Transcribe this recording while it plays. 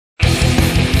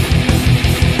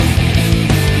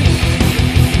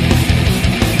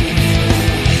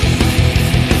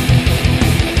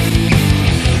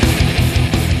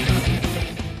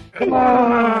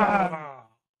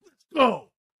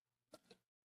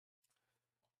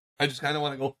I just kind of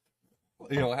want to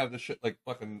go, have the shit like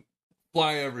fucking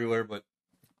fly everywhere, but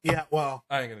yeah, well,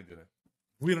 I ain't gonna do that.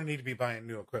 We don't need to be buying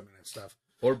new equipment and stuff,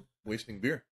 or wasting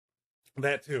beer.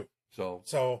 That too.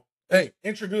 So hey,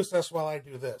 introduce us while I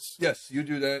do this. Yes, you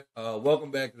do that.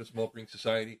 Welcome back to the Smoke Ring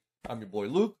Society. I'm your boy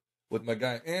Luke with my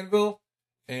guy Anvil,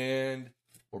 and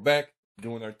we're back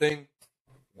doing our thing,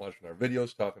 watching our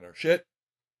videos, talking our shit,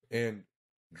 and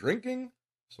drinking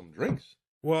some drinks.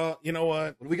 Well, you know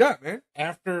what? What do we got, man?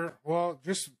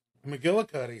 Just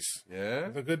McGillicuddy's. Yeah.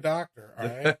 The good doctor, all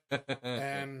right?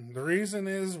 And the reason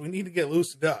is we need to get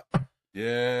loosened up.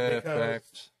 Yeah,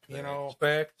 because, facts.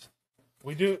 Facts.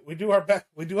 We do our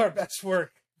best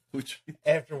work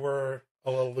after we're a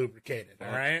little lubricated,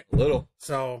 all right? A little.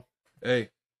 So,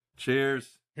 hey,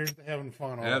 cheers. Here's to having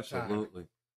fun all Absolutely.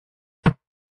 the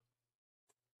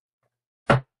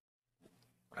time.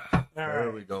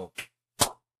 There we go.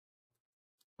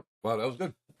 Wow, that was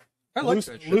good. I like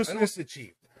that shit. Looseness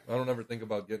achieved. I don't ever think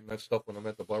about getting that stuff when I'm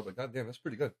at the bar, but goddamn, that's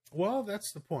pretty good. Well,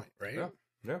 that's the point, right?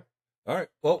 Yeah. All right.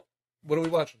 Well, what are we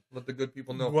watching? Let the good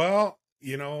people know. Well,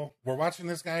 we're watching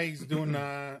this guy. He's doing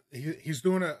he's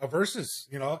doing a versus.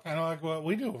 Kind of like what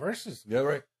we do, versus. Yeah,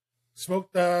 right.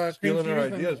 Smoked stealing our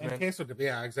ideas, man. Queso,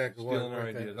 yeah, exactly. Stealing our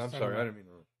ideas. I'm sorry, I didn't mean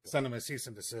to. Send him a cease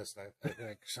and desist. I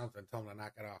think something. Tell him to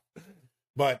knock it off.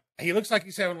 But he looks like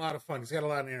he's having a lot of fun. He's got a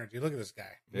lot of energy. Look at this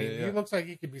guy. He looks like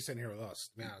he could be sitting here with us,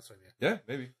 to be honest with you. Yeah,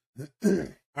 maybe. All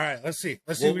right, let's see.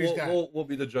 Let's see what he's got. We'll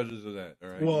be the judges of that, all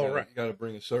right? Well, you got to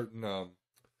bring a certain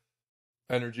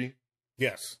energy.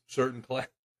 Yes. Certain class.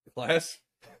 Class,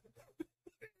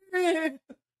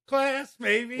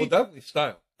 maybe. Well, definitely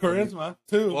style. Charisma,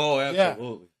 too. Oh,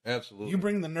 absolutely. Yeah. Absolutely. You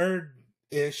bring the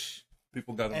nerd-ish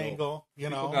people got to angle, know.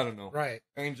 People got to know. Right.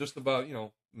 Ain't just about,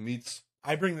 meats.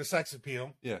 I bring the sex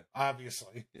appeal. Yeah.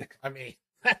 Obviously. Yeah. I mean.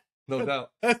 No doubt.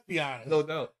 Let's be honest. No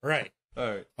doubt. Right.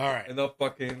 All right. Enough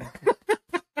fucking.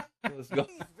 Let's go.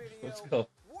 All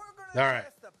right.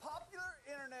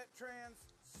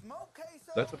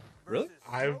 That's really?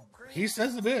 He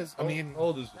says it is. I mean, how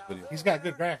old is this video? He's got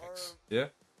good graphics. Yeah.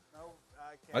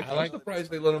 I'm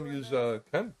surprised they let him use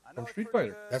Ken from Street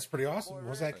Fighter. That's pretty awesome.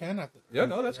 Was that Ken?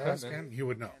 That's Ken. You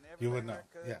would know.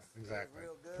 Yeah, exactly.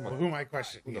 Come on. Who am I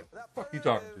questioning? Who the fuck you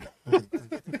talking to?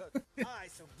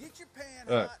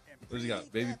 All right. What does he got?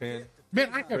 Baby pan?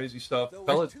 Man, crazy stuff.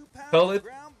 Pellet.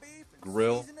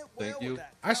 Grill. Thank you.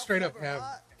 I straight up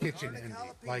have kitchen envy.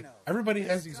 Like, everybody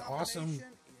has these awesome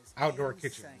outdoor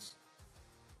kitchens.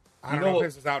 I don't know if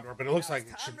this is outdoor, but it looks like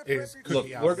it could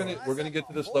be outdoor. We're gonna get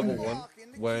to this level 1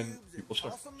 when people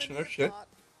start watching our shit,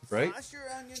 right?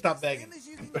 Stop begging.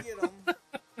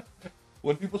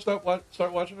 When people start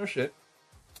watching our shit.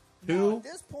 Now, at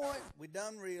this point, we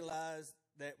done realized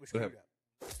that we screwed up.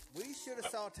 We should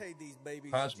have sauteed these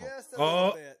babies just a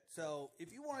little bit. So,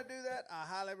 if you want to do that, I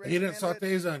highly recommend it. He didn't saute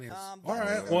his onions. All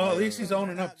right. Well, at least he's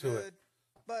owning up to it.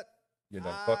 But you're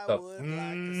done fucked up. Would like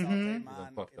to saute mine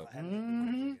if I had to do it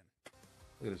again.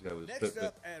 Look at this guy with his Next spit.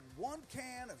 up, add 1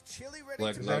 can of chili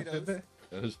ready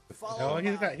tomatoes. Oh,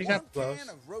 he got close. Can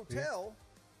of Rotel.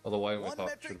 Although I only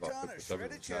talk shit about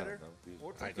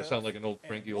pickles. I just sound like an old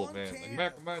cranky old man. Like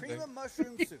back in my day.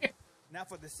 Mushroom soup. Now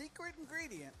for the secret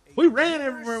ingredient. We ran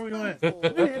everywhere we went. We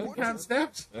didn't count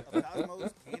steps.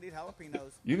 Candied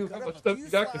jalapenos. You knew how much stuff you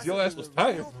got because your ass was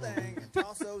tired.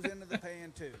 Toss those into the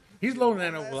pan too. He's loading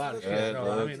that up with a lot of shit.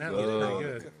 I mean, that looks pretty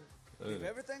good. Leave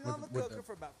everything on the cooker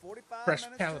for about 45 fresh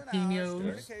minutes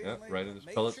jalapenos. Yeah, right in his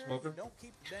pellet smoker. Don't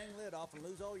keep the dang lid off and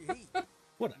lose all your heat.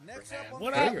 What?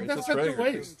 That's such a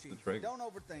waste. Don't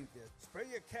overthink this. Spray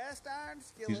your cast iron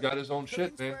skillet. He's got his own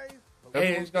shit, man.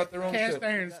 Everyone's got their own cast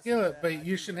iron skillet, but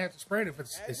you shouldn't have to spray it if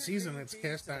it's seasoned. It's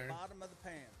cast iron.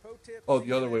 Oh,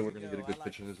 the other way we're gonna get a good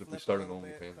kitchen is if we start an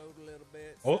OnlyFans.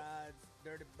 Oh.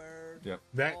 Yeah.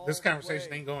 This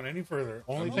conversation ain't going any further.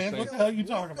 OnlyFans? What the hell are you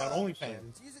talking about?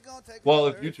 OnlyFans? Well,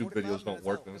 if YouTube videos don't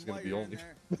work, then it's going to be Only.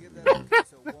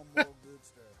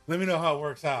 Let me know how it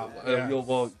works out.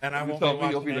 And I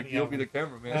won't you'll be the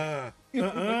cameraman.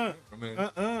 You're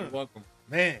welcome.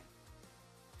 Man.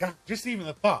 God, just even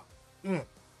the thought.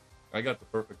 I got the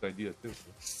perfect idea, too.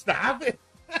 Stop it.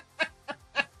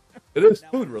 It is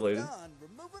food related.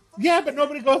 Yeah, but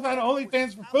nobody goes on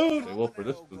OnlyFans for food. They will for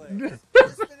this food.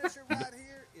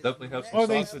 Definitely have some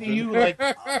they sausage see you in. like...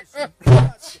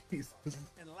 Jesus.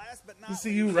 You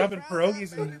see you rubbing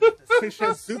pierogies and fish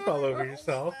head soup all over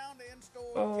yourself.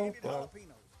 Oh, wow.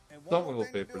 Someone will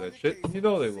pay for that shit. You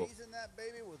know they will.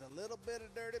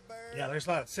 Yeah, there's a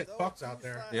lot of sick fucks out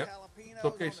there. Yeah. It's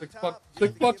okay,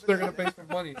 $6, they're going to pay some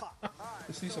money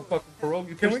to see some fucking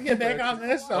pierogi. Can we get back on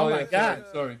this? Oh my God.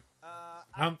 Sorry.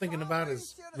 I'm thinking about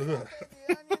is...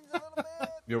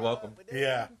 You're welcome.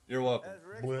 Yeah. You're welcome.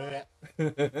 Bleh. That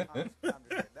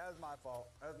was my fault.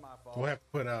 That was my fault. We'll have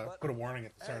to put a warning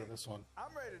at the start of this one.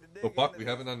 I'm ready to dig So fuck, into we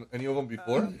this. haven't done any of them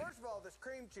before? First of all, this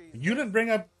cream cheese. You didn't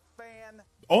bring up fan.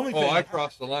 OnlyFans. Oh, I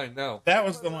crossed the line now. That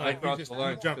was the line. I crossed the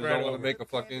line jumped because right I want over. to make a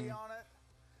fucking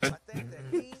I think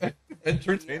the heat,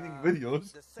 entertaining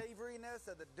videos. the savoriness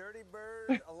of the dirty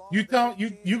bird. Along You with tell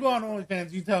the you go on cheese.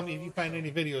 OnlyFans. You tell me if you find any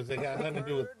videos that got nothing to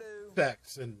do with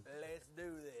sex and Let's do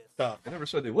this. stuff. I never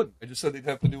said they wouldn't. I just said they'd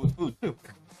have to do with food too.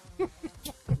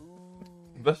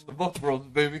 Best of both worlds,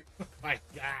 baby. My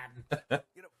God,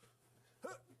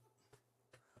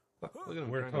 Look at him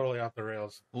we're trying to totally off the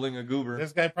rails. fling a goober.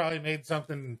 This guy probably made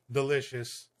something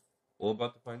delicious. We're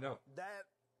about to find out. That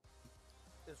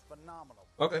is phenomenal.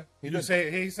 Okay,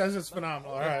 He says it's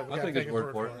phenomenal. All right, we I'll gotta take take his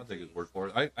word for it. I'll take his word for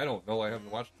it. I don't know. I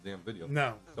haven't watched the damn video.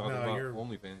 No, Talking no, about you're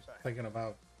OnlyFans. thinking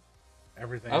about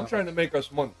everything. I'm else. trying to make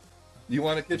us money. You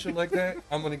want a kitchen like that?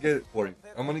 I'm gonna get it for you.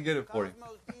 I'm gonna get it for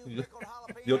you.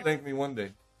 You'll thank me one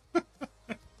day.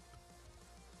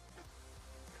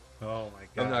 Oh my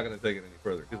God. I'm not gonna take it any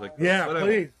further. He's like, Yeah,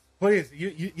 whatever. please.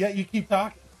 You keep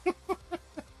talking.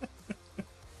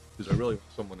 Because I really want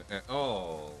someone to ask.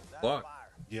 Oh, fuck.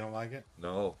 You don't like it?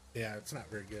 No. Yeah, it's not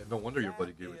very good. No wonder your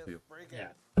buddy gave it to you. Yeah.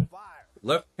 Fire.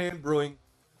 Left Hand Brewing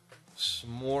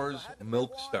S'mores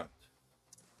Milk Stout.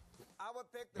 I would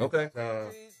pick the Okay.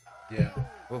 cream cheese, Yeah.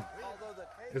 Well, although the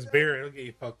taste It's of beer. It'll get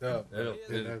you fucked up. It'll-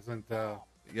 It doesn't.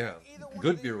 yeah.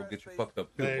 Good beer will get you fucked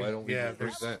up too. There's- Why don't we yeah, just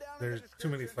drink that? There's too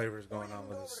many flavors going on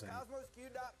with this thing.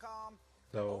 CosmosQ.com,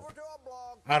 So over to our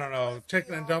blog, I don't know.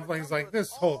 Chicken and dumplings, like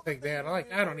this whole thing, man.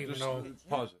 Like I don't even Just know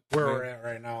pause it. where we're at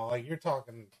right now. Like you're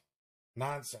talking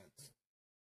nonsense.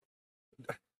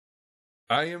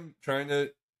 I am trying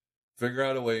to figure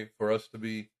out a way for us to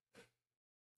be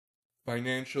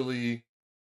financially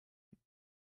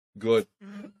good.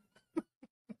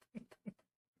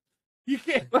 You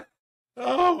can't.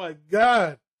 Oh my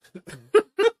God.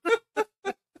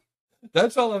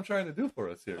 That's all I'm trying to do for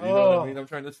us here. You know what I mean? I'm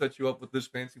trying to set you up with this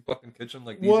fancy fucking kitchen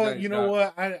like these Well, guys you know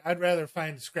got. what? I'd rather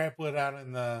find scrap wood out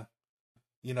in the,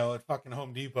 at fucking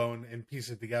Home Depot and piece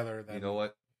it together than You know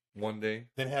what? One day.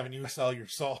 than having you sell your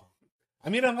soul. I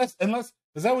mean, unless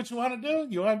is that what you want to do?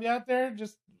 You want to be out there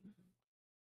just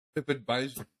If it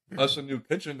buys us a new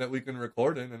kitchen that we can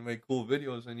record in and make cool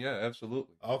videos, then yeah,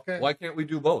 absolutely. okay? Why can't we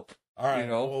do both? All right. You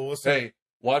know, Well, we'll see. hey,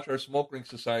 watch our Smoke Ring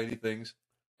Society things.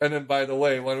 And then, by the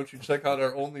way, why don't you check out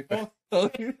our OnlyFans?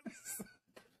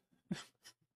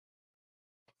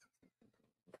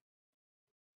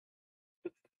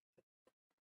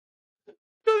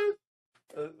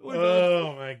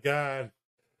 Oh my God.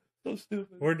 So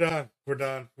stupid.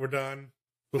 We're done.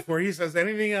 Before he says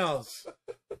anything else,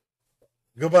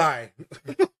 goodbye.